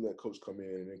 And then we let coach come in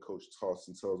and then coach talks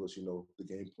and tells us, the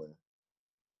game plan.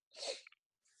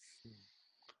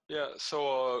 Yeah.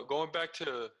 So going back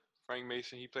to Frank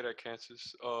Mason, he played at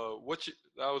Kansas.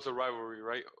 That was a rivalry,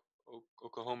 right?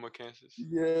 Oklahoma, Kansas.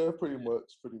 Yeah, pretty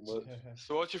much.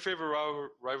 So what's your favorite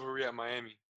rivalry at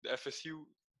Miami? The FSU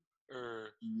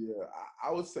or? Yeah,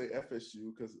 I would say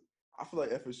FSU because I feel like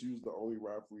FSU is the only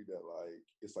rivalry that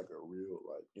it's like a real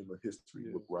in the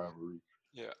history book rivalry.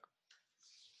 Yeah,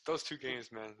 those two games,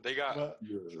 man, they got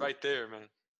right there, man.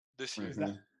 This year.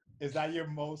 Is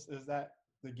that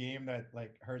the game that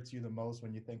hurts you the most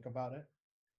when you think about it?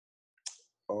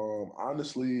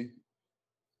 Honestly,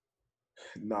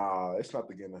 nah, it's not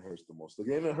the game that hurts the most. The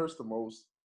game that hurts the most,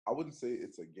 I wouldn't say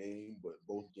it's a game, but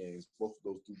both of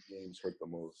those two games hurt the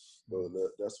most. So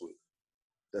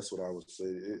that's what I would say.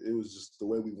 It was just the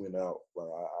way we went out. Like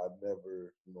I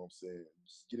never, what I'm saying,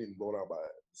 just getting blown out by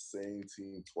the same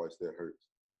team twice that hurts.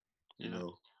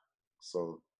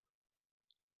 So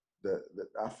that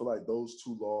I feel like those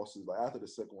two losses, after the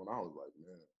second one, I was like,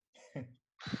 man.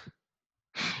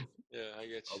 Yeah, I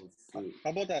get you.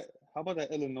 How about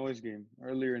that Illinois game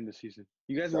earlier in the season?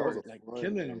 You guys were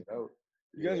killing them.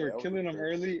 You guys were killing them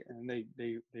early, and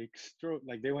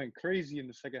they went crazy in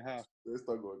the second half. They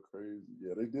started going crazy.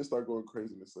 Yeah, they did start going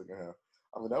crazy in the second half.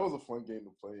 I mean, that was a fun game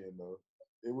to play in, though.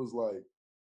 It was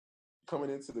coming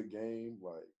into the game,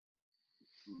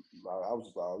 I was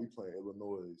just like, we playing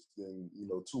Illinois. Then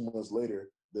 2 months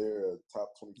later, they're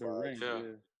top 25. Ranked,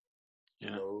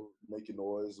 Making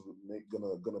noise,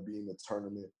 gonna be in the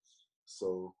tournament.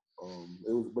 So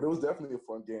it was definitely a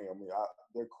fun game. I mean,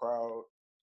 their crowd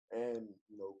and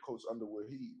Coach Underwood,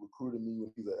 he recruited me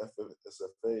when he was at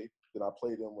SFA. Then I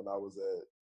played him when I was at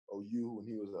OU when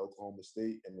he was at Oklahoma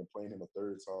State, and then playing him a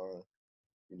third time.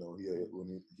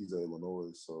 He's at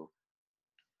Illinois. So.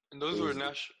 And those were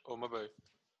national. Oh my bad.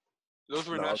 Those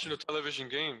were national television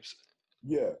games.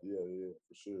 Yeah,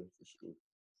 for sure.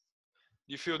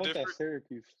 You feel different?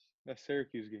 That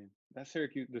Syracuse game.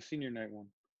 The senior night one.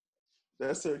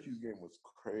 That Syracuse game was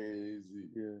crazy.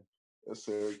 Yeah. That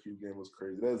Syracuse game was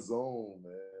crazy. That zone,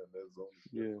 man. That zone.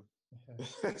 Yeah.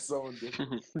 That zone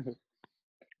different.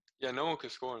 Yeah, no one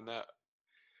could score in that.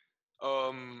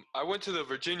 I went to the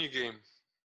Virginia game.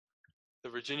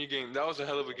 That was a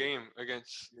hell of a game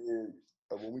against. Yeah,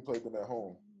 when we played them at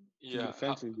home. Yeah.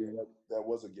 Defensive game. That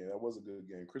was a game. That was a good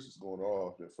game. Chris was going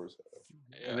off that first half.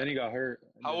 Yeah. And then he got hurt.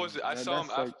 How was it? I saw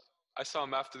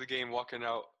him after the game walking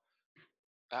out.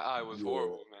 That eye was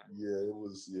horrible, man. Yeah, it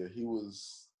was. Yeah, he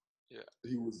was. Yeah.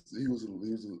 He was. we was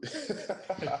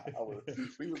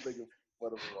making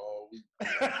fun of him all week.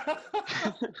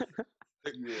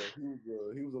 Yeah,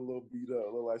 he was a little beat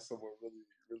up. Looked like someone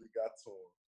really got to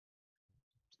him.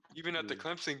 Even at the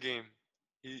Clemson game,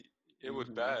 he It was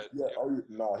Mhm. bad. Yeah. Oh,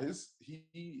 nah. His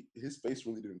face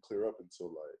really didn't clear up until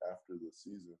like after the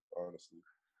season. Honestly.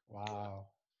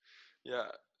 Wow.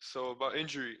 Yeah. So about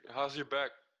injury, how's your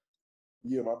back?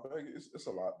 Yeah, my back it's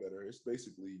a lot better. It's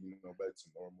basically back to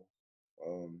normal.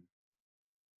 Um,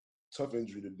 Tough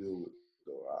injury to deal with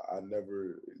though. I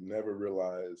never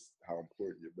realized how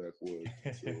important your back was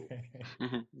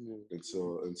Mhm. Yeah.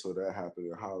 until that happened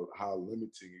and how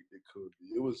limiting it could be.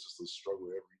 It was just a struggle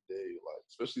every day, like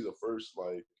especially the first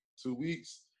like 2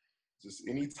 weeks. Just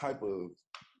any type of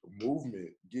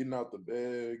movement, getting out the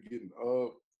bed, getting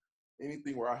up,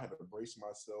 anything where I had to brace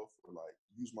myself or like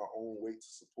use my own weight to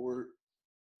support,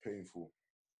 painful.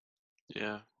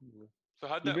 Yeah. Yeah. So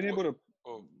how'd You've that? been able to.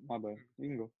 Oh, My bad. You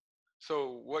can go.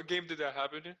 so what game did that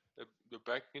happen in? The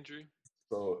back injury?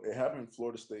 So it happened in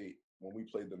Florida State when we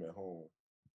played them at home.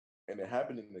 And it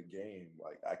happened in the game.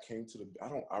 Like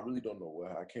I really don't know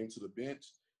why. I came to the bench,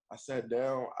 I sat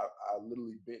down, I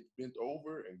literally bent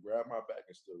over and grabbed my back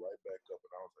and stood right back up.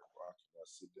 And I was like, "Wow, I cannot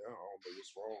sit down. I don't know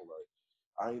what's wrong."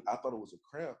 Like I thought it was a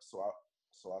cramp.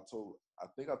 I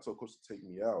think I told coach to take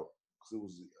me out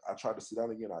because I tried to sit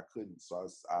down again, I couldn't. So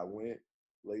I went,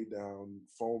 laid down,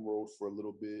 foam rolled for a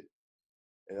little bit.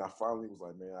 And I finally was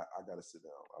like, "Man, I gotta sit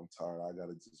down. I'm tired. I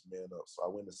gotta just man up." So I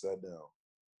went and sat down.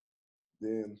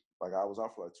 Then, like, I was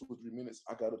out for like 2 or 3 minutes.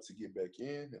 I got up to get back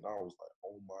in, and I was like,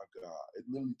 "Oh my god!" It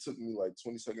literally took me like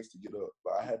 20 seconds to get up,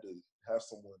 but I had to have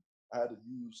someone. I had to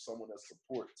use someone as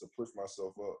support to push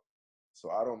myself up. So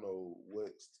I don't know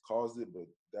what caused it, but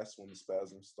that's when the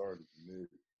spasm started. And it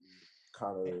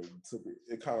kind Hey, of took it.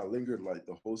 It kind of lingered like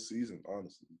the whole season,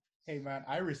 honestly. hey, man,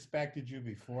 I respected you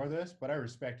before this, but I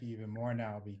respect you even more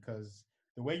now because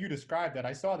the way you described it,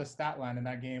 I saw the stat line in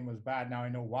that game was bad. Now I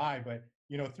know why, but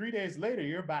 3 days later,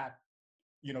 you're back,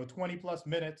 20 plus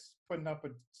minutes, putting up a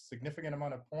significant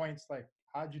amount of points. Like,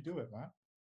 how'd you do it, man?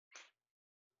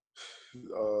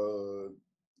 Uh,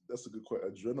 that's a good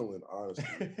question. Adrenaline,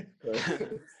 honestly.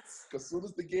 Because soon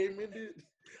as the game ended,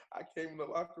 I came in the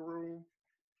locker room.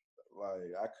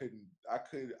 Like I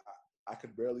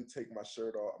could barely take my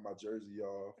shirt off, my jersey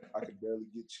off. I could barely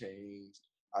get changed.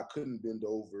 I couldn't bend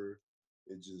over.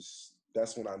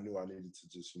 That's when I knew I needed to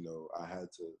just, I had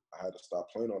to stop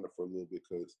playing on it for a little bit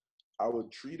because I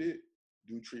would treat it,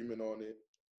 do treatment on it,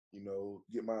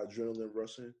 get my adrenaline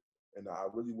rushing, and I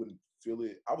really wouldn't feel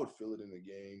it. I would feel it in the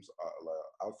games.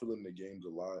 I would feel it in the games a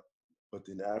lot. But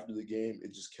then after the game,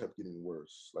 it just kept getting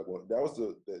worse. Like that was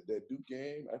that Duke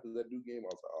game. After that Duke game,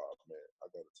 I was like, "Oh man, I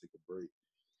gotta take a break."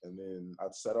 And then I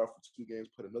sat out for 2 games,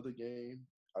 put another game.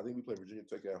 I think we played Virginia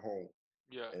Tech at home,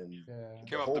 Yeah. and Yeah. the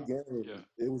Came off whole the. game, Yeah.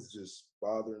 it was just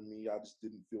bothering me. I just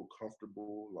didn't feel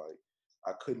comfortable. Like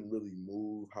I couldn't really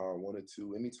move how I wanted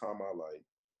to. Anytime I like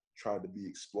tried to be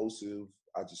explosive,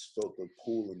 I just felt the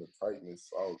pull and the tightness.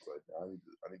 So I was like,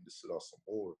 I need to sit out some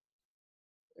more.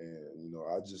 And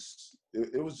I just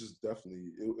it was just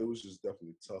definitely it was just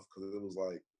definitely tough because it was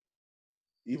like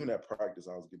even at practice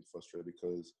I was getting frustrated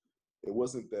because it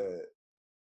wasn't that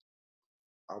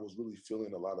I was really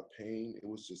feeling a lot of pain. It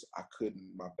was just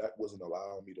my back wasn't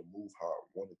allowing me to move how I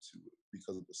wanted to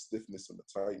because of the stiffness and the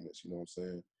tightness, you know what I'm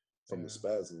saying, from the Yeah.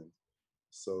 spasm.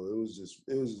 So it was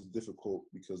just difficult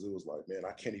because it was like, man,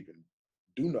 I can't even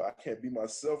I can't be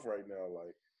myself right now.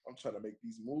 Like I'm trying to make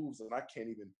these moves and I can't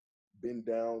even bend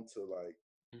down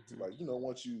Mhm.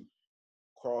 once you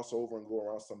cross over and go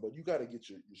around somebody, you got to get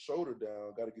your shoulder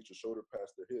down, got to get your shoulder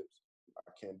past their hips.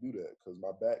 I can't do that because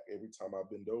my back, every time I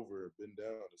bend over or bend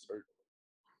down, it's hurting.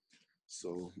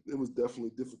 So it was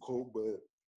definitely difficult, but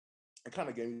it kind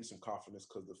of gave me some confidence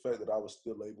because the fact that I was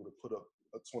still able to put up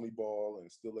a 20 ball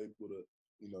and still able to,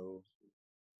 you know,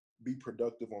 be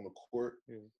productive on the court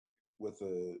Yeah. with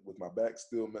my back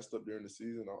still messed up during the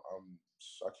season,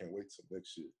 I can't wait till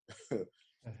next year.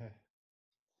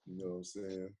 You know what I'm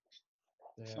saying?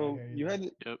 Yeah, I So hear you you there.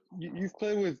 had Yep. you've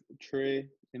played with Trey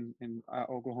in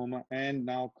Oklahoma and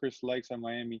now Chris Likes at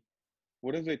Miami.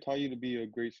 What have they taught you to be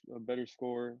a better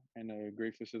scorer and a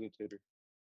great facilitator?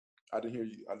 I didn't hear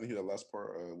you. I didn't hear the last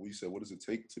part. Where you said, "What does it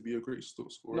take to be a great scorer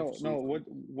and No. facilitator?"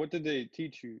 What did they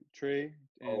teach you, Trey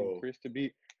and Oh, Chris, to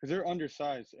be? Because they're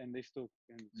undersized and they still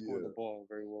can score the yeah, ball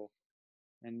very well.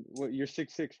 And what you're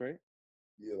 6'6", right?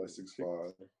 yeah, like six Six.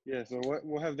 five. Yeah. So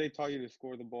what have they taught you to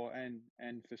score the ball and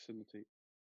facilitate?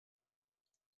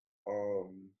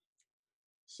 Um,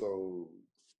 so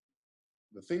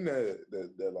the thing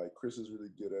that like Chris is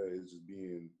really good at is just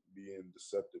being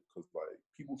deceptive because like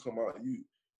people come out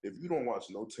if you don't watch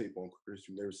no tape on Chris,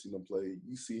 you never seen him play.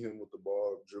 You see him with the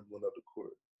ball dribbling up the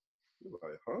court. You're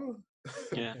like, huh?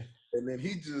 Yeah. And then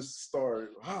he just started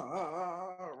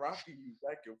rocking you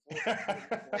back and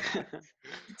forth.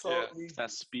 He taught me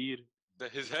That speed.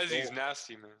 His hezzy's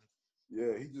nasty, man.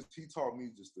 Yeah, he taught me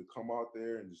just to come out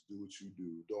there and just do what you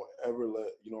do. Don't ever let,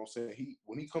 you know what I'm saying?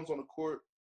 When he comes on the court,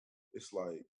 it's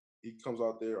like he comes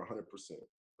out there 100%,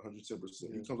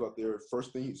 110%. He comes out there,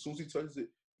 first thing, as soon as he touches it,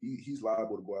 he's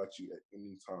liable to go at you at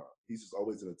any time. He's just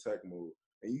always in attack mode.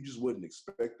 And you just wouldn't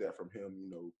expect that from him, you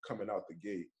know, coming out the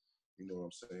gate. You know what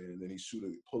I'm saying? And then he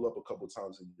pull up a couple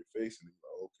times in your face, and you're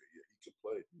like, okay, yeah, he can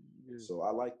play. Yeah. So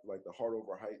I like the heart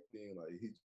over height thing. Like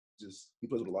he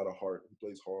plays with a lot of heart. He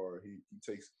plays hard. He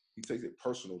takes it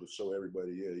personal to show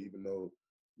everybody, yeah, even though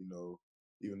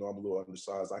I'm a little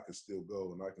undersized, I can still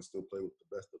go and I can still play with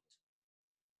the best of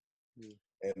them.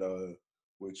 Yeah. And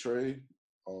with Trey,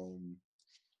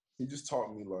 he just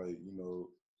taught me, like, you know,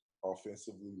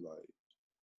 offensively, like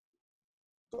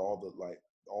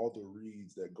all the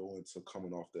reads that go into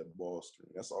coming off that ball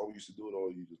screen. That's all we used to do it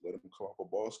all. You just let him come off a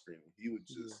ball screen. He would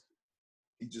just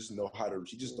he just knows how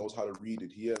to read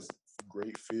it. He has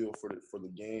great feel for the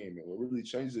game. And what really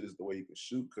changes it is the way he can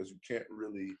shoot, because you can't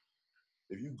really,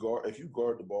 if you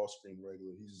guard the ball screen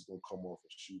regularly, he's just gonna come off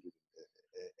and shoot it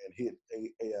and hit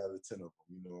 8 out of 10 of them.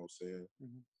 You know what I'm saying?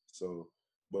 Mm-hmm. So,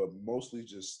 but mostly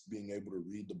just being able to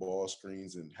read the ball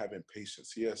screens and having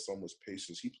patience. He has so much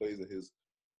patience. He plays at his,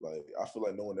 like, I feel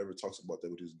like no one ever talks about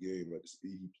that with his game, like the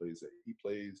speed he plays at. He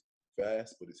plays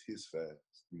fast, but it's his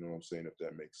fast. You know what I'm saying? If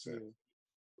that makes sense. Yeah.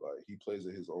 Like, he plays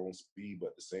at his own speed, but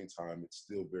at the same time, it's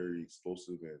still very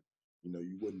explosive, and you know,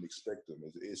 you wouldn't expect him.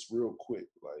 It's real quick.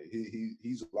 Like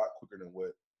he's a lot quicker than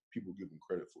what people give him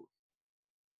credit for.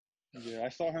 Yeah, I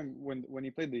saw him when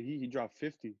he played the Heat. He dropped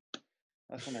 50.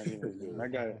 That's when I realized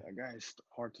that guy is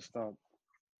hard to stop.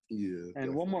 Yeah.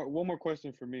 And definitely. one more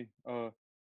question for me.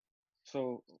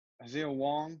 So Isaiah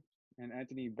Wong and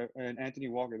Anthony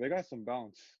Walker, they got some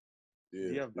bounce. Yeah.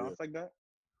 Do you have bounce like that?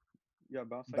 Yeah,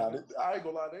 bounce like that. I ain't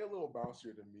gonna lie, they're a little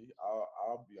bouncier than me.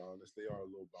 I'll be honest, they are a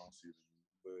little bouncier than me.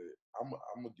 But I'm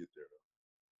gonna get there though.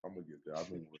 I'm gonna get there. I've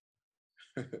been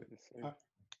working.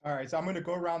 All right, so I'm gonna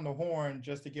go around the horn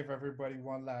just to give everybody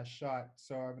one last shot.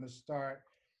 So I'm gonna start.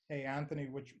 Hey, Anthony,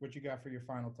 what you got for your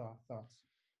final thoughts?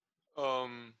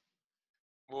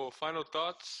 Well, final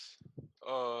thoughts.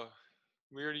 I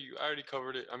already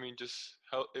covered it. I mean, just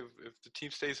if the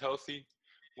team stays healthy,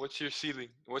 what's your ceiling?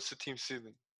 What's the team's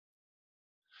ceiling?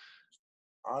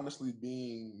 Honestly,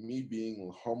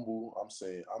 being humble, I'm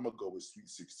saying I'm gonna go with Sweet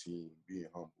 16, being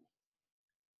humble.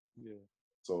 Yeah.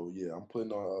 So yeah, I'm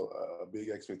putting on a big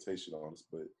expectation on us,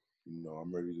 but you know,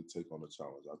 I'm ready to take on the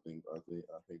challenge. I think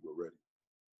we're ready.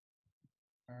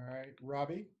 All right,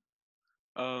 Robbie.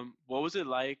 What was it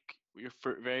like, your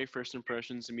very first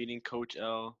impressions of meeting Coach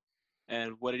L,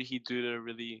 and what did he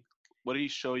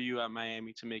show you at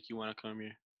Miami to make you want to come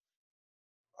here?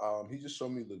 He just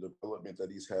showed me the development that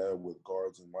he's had with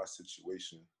guards in my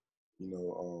situation. You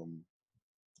know,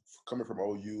 coming from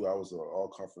OU, I was an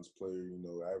all-conference player. You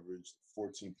know, averaged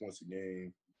 14 points a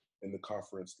game in the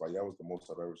conference. Like, that was the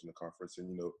most I've averaged in the conference. And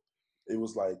you know, it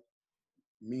was like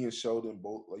me and Sheldon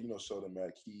both. Like, you know, Sheldon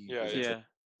McKee. Yeah.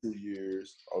 2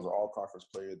 years. I was an all-conference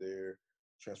player there.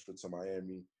 Transferred to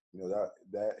Miami. You know,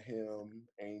 that him,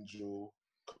 Angel,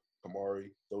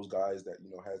 Kamari, those guys that, you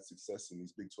know, had success in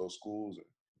these Big 12 schools and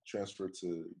transferred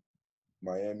to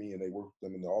Miami, and they worked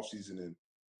with them in the offseason, and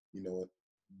you know,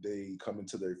 they come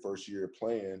into their first year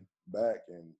playing back,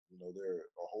 and you know, they're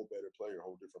a whole better player, a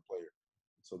whole different player.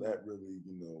 So that really,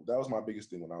 you know, that was my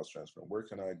biggest thing when I was transferring. Where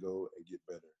can I go and get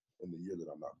better in the year that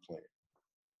I'm not playing?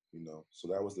 You know, so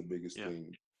that was the biggest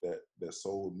thing that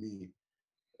sold me.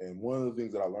 And one of the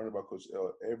things that I learned about Coach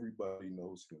L, everybody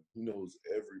knows him. He knows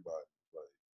everybody.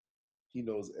 Like, he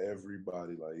knows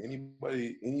everybody. Like,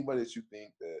 anybody that you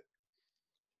think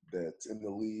that's in the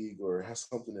league or has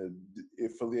something that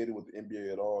affiliated with the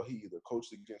NBA at all, he either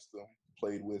coached against them,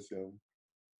 played with him,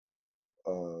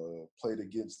 played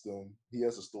against them. He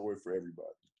has a story for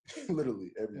everybody.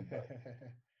 Literally everybody.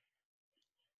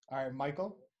 All right,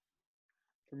 Michael?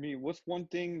 For me, what's one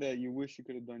thing that you wish you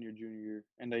could have done your junior year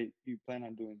and that you plan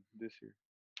on doing this year?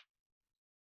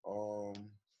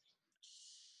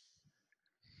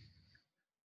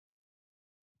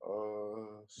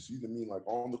 So you mean like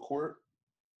on the court?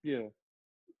 Yeah.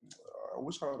 I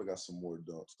wish I would have got some more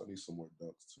dunks. I need some more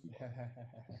dunks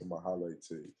to my highlight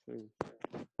tape.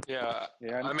 Yeah,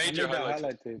 I made your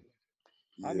highlight tape.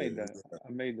 Yeah, I made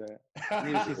that. I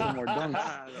need to see some more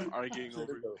dunks. Arguing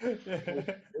over.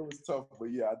 It was tough, but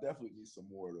yeah, I definitely need some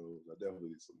more of those.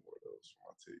 For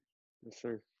my tape. Yes,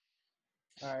 sir.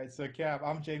 All right, so Kev,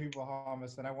 I'm Jamie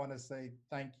Bahamas, and I want to say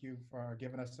thank you for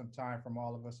giving us some time from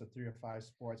all of us at 305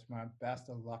 Sports, man. Best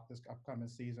of luck this upcoming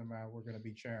season, man. We're going to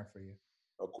be cheering for you.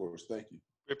 Of course. Thank you.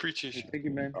 We appreciate Hey, you. thank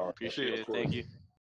you, man. All right. Appreciate Of it. course. Thank you.